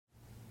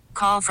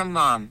Call from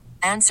mom.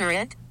 Answer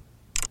it.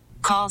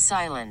 Call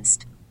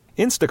silenced.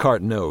 Instacart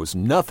knows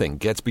nothing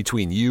gets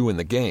between you and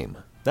the game.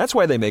 That's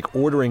why they make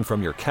ordering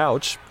from your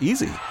couch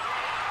easy.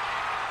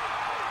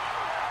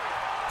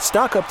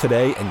 Stock up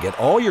today and get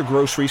all your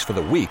groceries for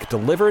the week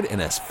delivered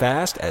in as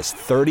fast as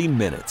 30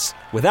 minutes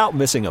without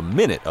missing a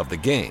minute of the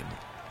game.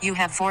 You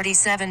have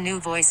 47 new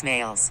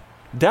voicemails.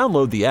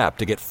 Download the app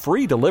to get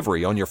free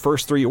delivery on your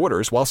first 3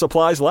 orders while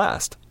supplies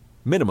last.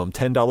 Minimum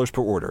 $10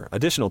 per order.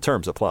 Additional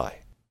terms apply.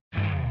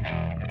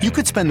 You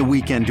could spend the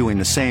weekend doing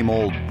the same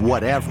old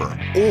whatever,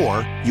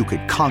 or you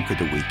could conquer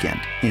the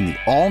weekend in the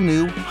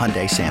all-new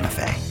Hyundai Santa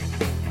Fe.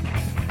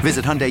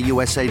 Visit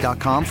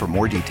HyundaiUSA.com for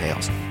more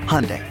details.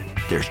 Hyundai,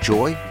 there's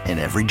joy in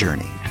every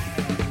journey.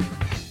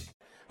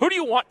 Who do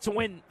you want to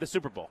win the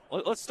Super Bowl?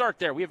 Let's start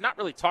there. We have not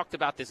really talked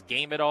about this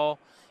game at all.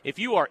 If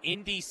you are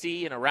in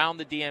D.C. and around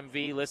the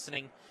DMV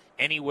listening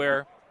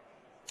anywhere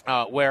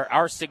where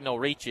our signal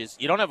reaches,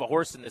 you don't have a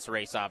horse in this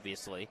race,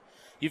 obviously.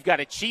 You've got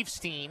a Chiefs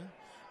team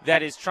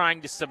that is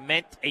trying to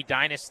cement a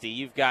dynasty.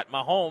 You've got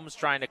Mahomes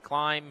trying to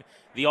climb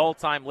the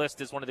all-time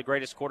list as one of the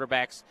greatest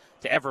quarterbacks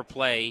to ever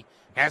play.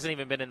 Hasn't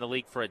even been in the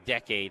league for a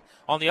decade.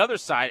 On the other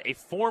side, a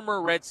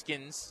former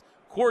Redskins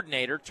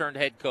coordinator turned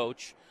head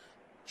coach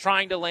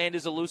trying to land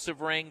his elusive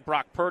ring.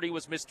 Brock Purdy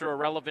was Mr.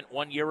 Irrelevant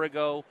 1 year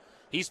ago.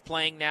 He's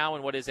playing now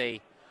in what is a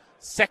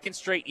second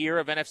straight year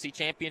of NFC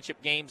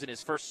Championship games in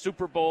his first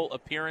Super Bowl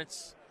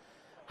appearance.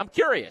 I'm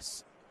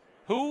curious,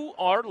 who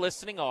our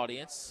listening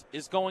audience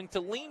is going to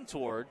lean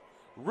toward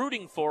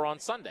rooting for on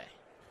Sunday?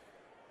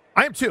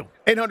 I am too.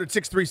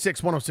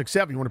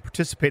 800-636-1067. You want to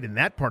participate in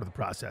that part of the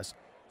process.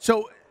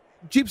 So,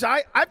 Jeeps,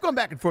 I've gone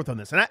back and forth on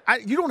this, and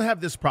you don't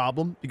have this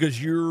problem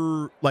because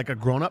you're like a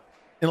grown-up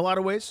in a lot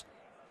of ways.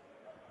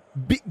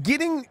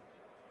 Getting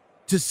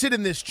to sit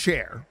in this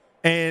chair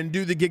and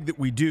do the gig that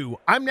we do,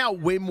 I'm now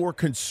way more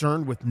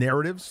concerned with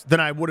narratives than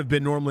I would have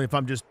been normally if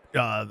I'm just,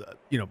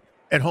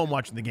 at home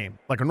watching the game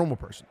like a normal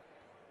person.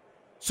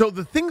 So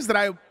the things that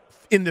I,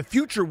 in the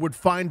future, would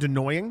find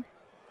annoying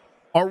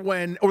or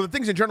the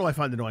things in general I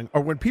find annoying,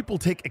 are when people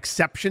take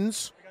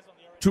exceptions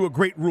to a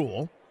great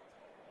rule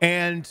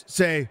and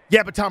say,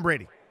 yeah, but Tom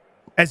Brady,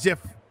 as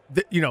if,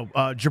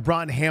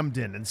 Jabron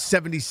Hamden and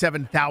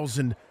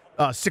 77,000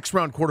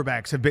 six-round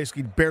quarterbacks have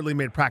basically barely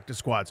made practice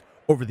squads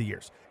over the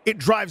years. It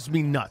drives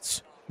me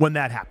nuts when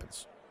that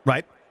happens,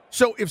 right?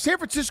 So if San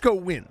Francisco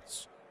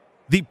wins,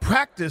 the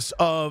practice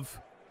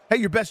of, hey,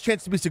 your best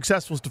chance to be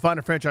successful is to find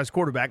a franchise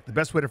quarterback. The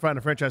best way to find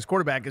a franchise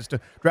quarterback is to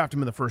draft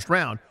him in the first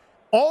round.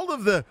 All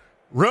of the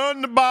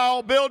run the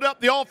ball, build up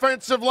the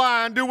offensive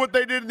line, do what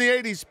they did in the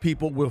 80s,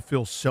 people will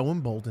feel so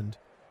emboldened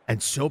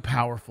and so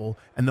powerful,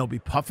 and they'll be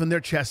puffing their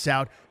chests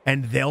out,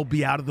 and they'll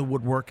be out of the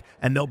woodwork,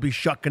 and they'll be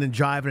shucking and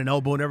jiving and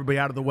elbowing everybody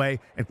out of the way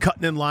and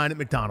cutting in line at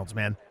McDonald's,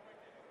 man.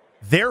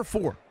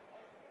 Therefore,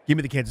 give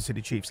me the Kansas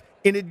City Chiefs.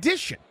 In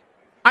addition,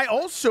 I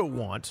also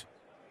want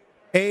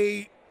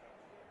Pat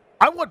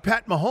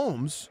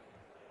Mahomes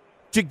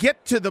to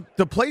get to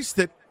the place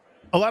that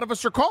a lot of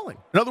us are calling.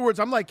 In other words,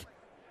 I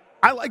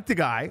like the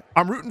guy.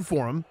 I'm rooting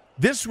for him.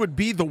 This would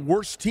be the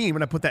worst team,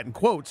 and I put that in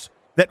quotes,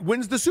 that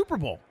wins the Super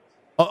Bowl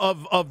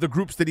of the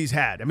groups that he's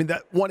had. I mean,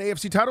 that one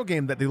AFC title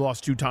game that they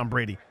lost to Tom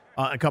Brady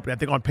and company, I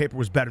think on paper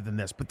was better than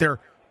this. But they're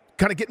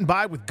kind of getting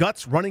by with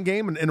guts, running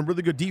game, and a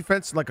really good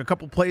defense, like a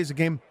couple plays a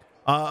game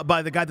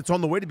by the guy that's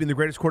on the way to being the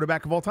greatest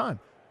quarterback of all time.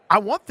 I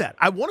want that.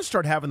 I want to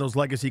start having those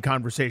legacy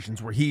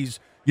conversations where he's,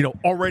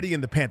 already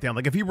in the pantheon.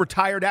 Like if he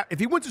retired, if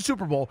he wins a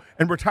Super Bowl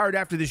and retired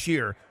after this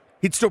year,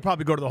 he'd still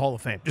probably go to the Hall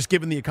of Fame, just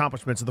given the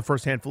accomplishments of the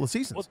first handful of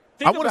seasons.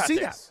 Well, I want to see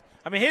that.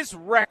 I mean, his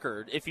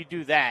record, if you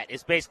do that,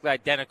 is basically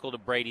identical to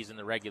Brady's in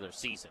the regular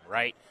season,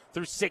 right?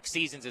 Through 6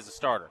 seasons as a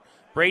starter.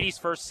 Brady's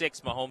first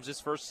 6,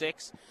 Mahomes' first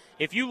 6.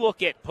 If you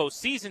look at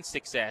postseason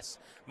success,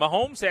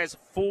 Mahomes has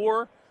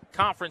 4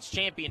 conference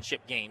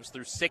championship games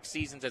through 6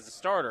 seasons as a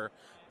starter.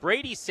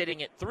 Brady's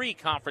sitting at 3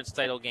 conference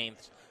title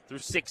games through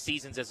 6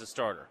 seasons as a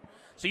starter.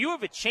 So you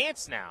have a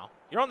chance now.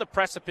 You're on the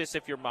precipice,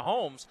 if you're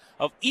Mahomes,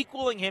 of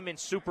equaling him in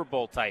Super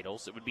Bowl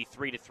titles. It would be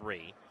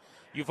 3-3.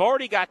 You've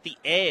already got the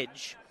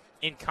edge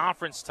in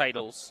conference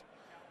titles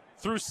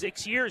through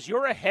 6 years.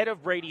 You're ahead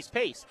of Brady's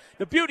pace.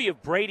 The beauty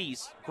of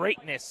Brady's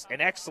greatness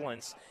and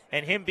excellence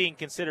and him being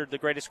considered the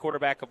greatest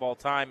quarterback of all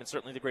time and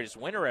certainly the greatest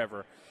winner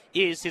ever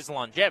is his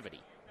longevity.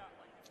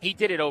 He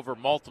did it over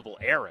multiple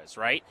eras,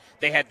 right?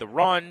 They had the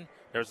run.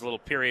 There was a little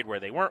period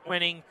where they weren't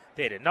winning.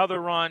 They had another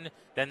run.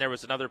 Then there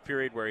was another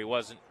period where he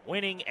wasn't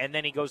winning. And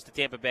then he goes to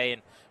Tampa Bay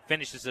and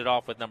finishes it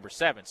off with number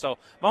 7. So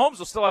Mahomes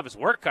will still have his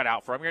work cut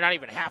out for him. You're not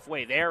even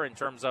halfway there in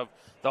terms of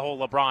the whole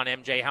LeBron,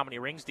 MJ, how many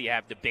rings do you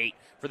have debate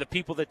for the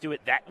people that do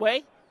it that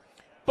way.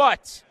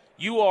 But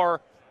you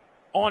are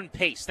on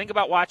pace. Think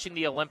about watching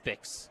the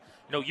Olympics.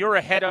 You're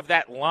ahead of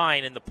that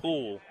line in the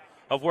pool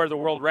of where the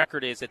world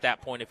record is at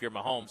that point if you're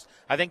Mahomes.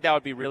 I think that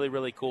would be really,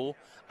 really cool.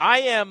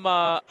 I'm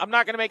not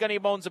going to make any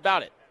bones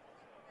about it.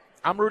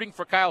 I'm rooting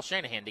for Kyle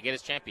Shanahan to get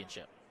his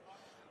championship.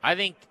 I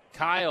think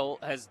Kyle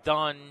has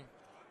done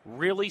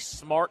really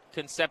smart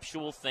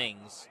conceptual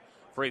things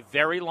for a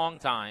very long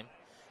time,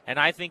 and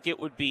I think it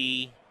would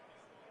be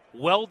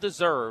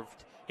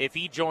well-deserved if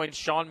he joined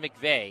Sean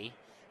McVay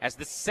as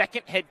the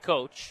second head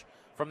coach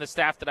from the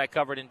staff that I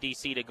covered in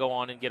D.C. to go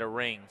on and get a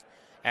ring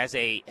as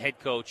a head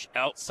coach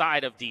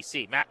outside of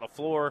D.C. Matt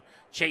LaFleur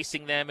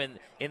chasing them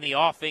in the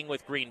offing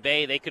with Green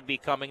Bay. They could be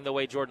coming the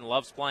way Jordan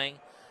Love's playing.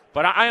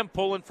 But I am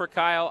pulling for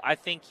Kyle. I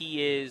think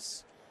he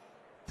is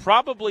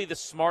probably the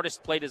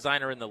smartest play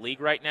designer in the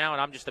league right now,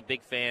 and I'm just a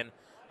big fan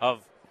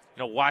of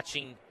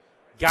watching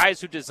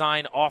guys who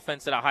design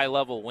offense at a high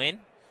level win.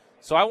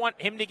 So I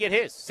want him to get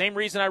his. Same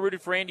reason I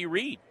rooted for Andy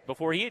Reid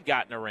before he had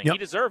gotten a ring. Yep. He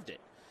deserved it.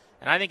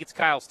 And I think it's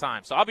Kyle's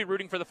time. So I'll be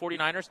rooting for the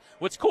 49ers.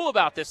 What's cool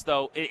about this,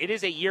 though, it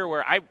is a year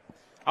where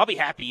I'll be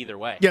happy either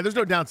way. Yeah, there's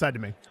no downside to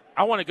me.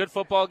 I want a good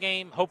football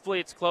game. Hopefully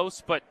it's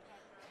close. But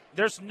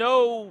there's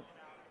no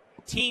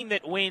team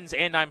that wins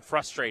and I'm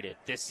frustrated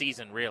this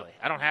season, really.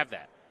 I don't have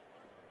that.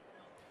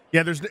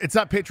 Yeah, it's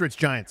not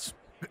Patriots-Giants,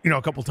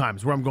 a couple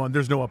times where I'm going,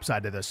 there's no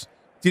upside to this.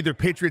 It's either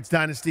Patriots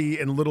dynasty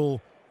and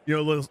little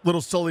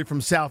Sully from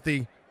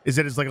Southie is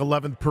at his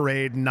 11th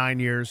parade in 9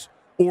 years,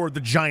 or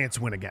the Giants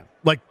win again.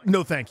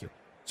 No thank you.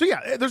 So,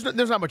 yeah, there's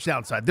not much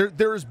downside.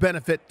 There is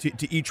benefit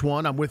to each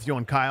one. I'm with you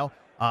on Kyle.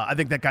 I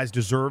think that guy's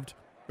deserving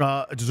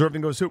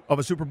of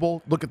a Super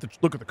Bowl. Look at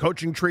the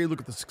coaching tree.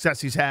 Look at the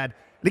success he's had.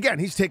 And, again,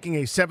 he's taking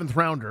a 7th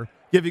rounder,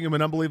 giving him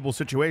an unbelievable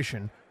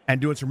situation, and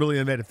doing some really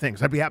innovative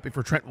things. I'd be happy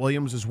for Trent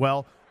Williams as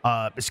well,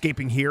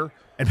 escaping here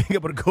and being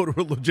able to go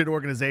to a legit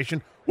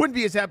organization. Wouldn't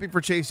be as happy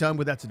for Chase Young,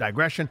 but that's a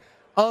digression.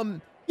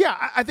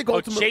 I think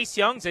ultimately Chase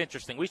Young's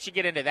interesting. We should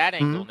get into that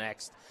angle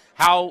next.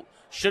 How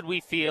should we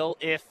feel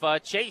if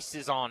Chase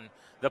is on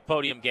the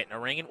podium getting a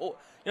ring? And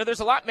there's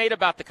a lot made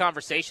about the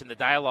conversation, the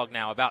dialogue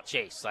now about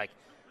Chase, like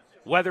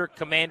whether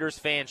Commanders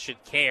fans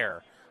should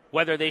care,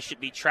 whether they should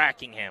be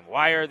tracking him.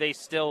 Why are they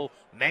still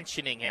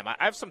mentioning him? I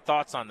have some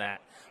thoughts on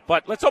that.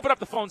 But let's open up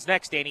the phones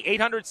next, Danny.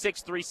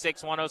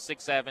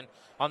 800-636-1067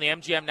 on the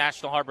MGM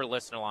National Harbor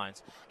listener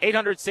lines.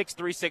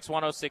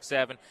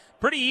 800-636-1067.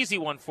 Pretty easy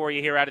one for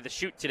you here out of the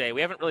chute today.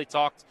 We haven't really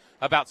talked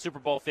about Super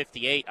Bowl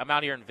 58. I'm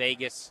out here in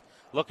Vegas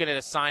looking at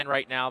a sign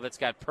right now that's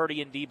got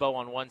Purdy and Debo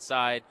on one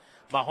side,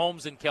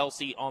 Mahomes and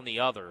Kelsey on the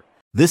other.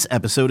 This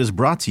episode is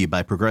brought to you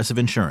by Progressive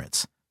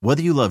Insurance.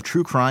 Whether you love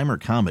true crime or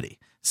comedy,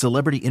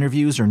 celebrity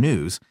interviews or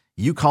news,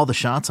 you call the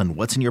shots on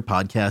what's in your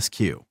podcast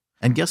queue.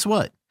 And guess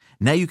what?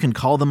 Now you can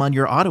call them on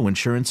your auto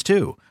insurance,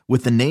 too,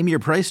 with the Name Your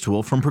Price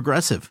tool from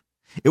Progressive.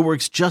 It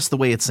works just the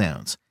way it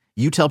sounds.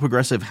 You tell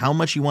Progressive how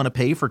much you want to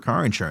pay for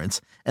car insurance,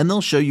 and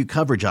they'll show you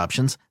coverage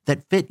options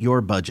that fit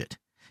your budget.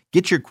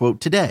 Get your quote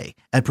today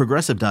at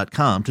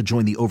Progressive.com to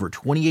join the over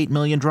 28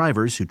 million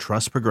drivers who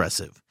trust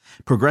Progressive.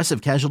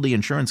 Progressive Casualty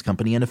Insurance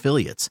Company and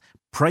Affiliates.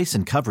 Price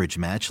and coverage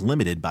match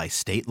limited by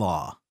state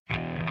law.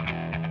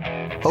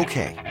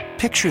 Okay,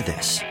 picture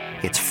this.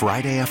 It's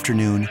Friday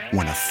afternoon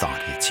when a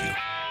thought hits you.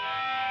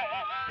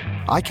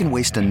 I can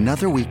waste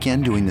another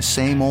weekend doing the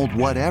same old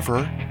whatever,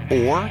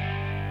 or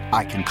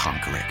I can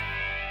conquer it.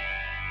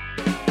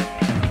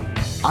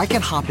 I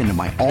can hop into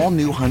my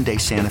all-new Hyundai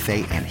Santa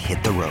Fe and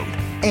hit the road.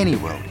 Any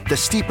road. The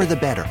steeper, the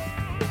better.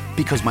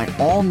 Because my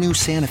all-new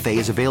Santa Fe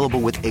is available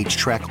with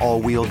H-Track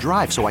all-wheel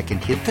drive, so I can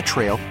hit the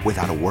trail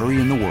without a worry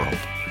in the world.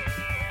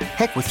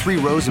 Heck, with 3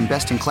 rows and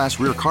best-in-class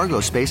rear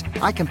cargo space,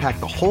 I can pack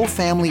the whole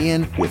family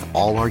in with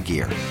all our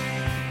gear.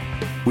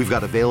 We've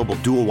got available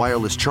dual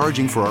wireless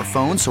charging for our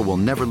phones, so we'll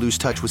never lose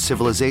touch with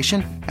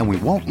civilization, and we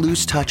won't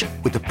lose touch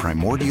with the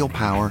primordial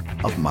power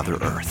of Mother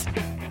Earth.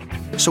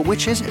 So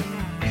which is it?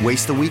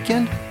 Waste the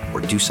weekend or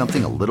do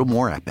something a little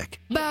more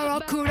epic?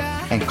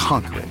 And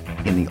conquer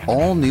it in the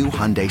all-new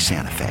Hyundai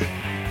Santa Fe.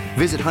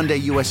 Visit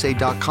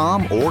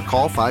HyundaiUSA.com or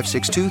call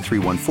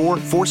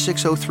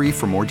 562-314-4603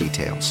 for more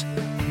details.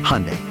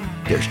 Hyundai,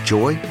 there's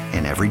joy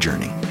in every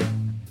journey.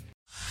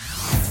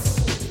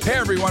 Hey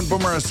everyone,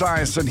 Boomer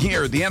Esiason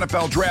here. The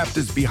NFL Draft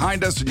is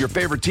behind us and your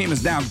favorite team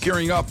is now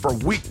gearing up for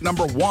week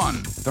number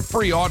 1. The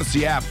free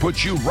Odyssey app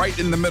puts you right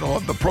in the middle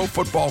of the pro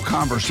football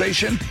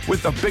conversation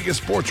with the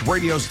biggest sports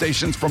radio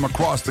stations from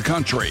across the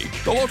country.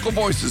 The local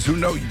voices who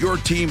know your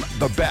team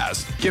the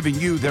best, giving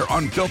you their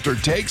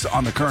unfiltered takes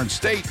on the current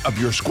state of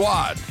your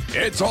squad.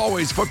 It's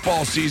always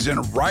football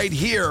season right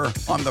here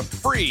on the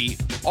free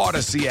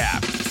Odyssey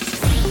app.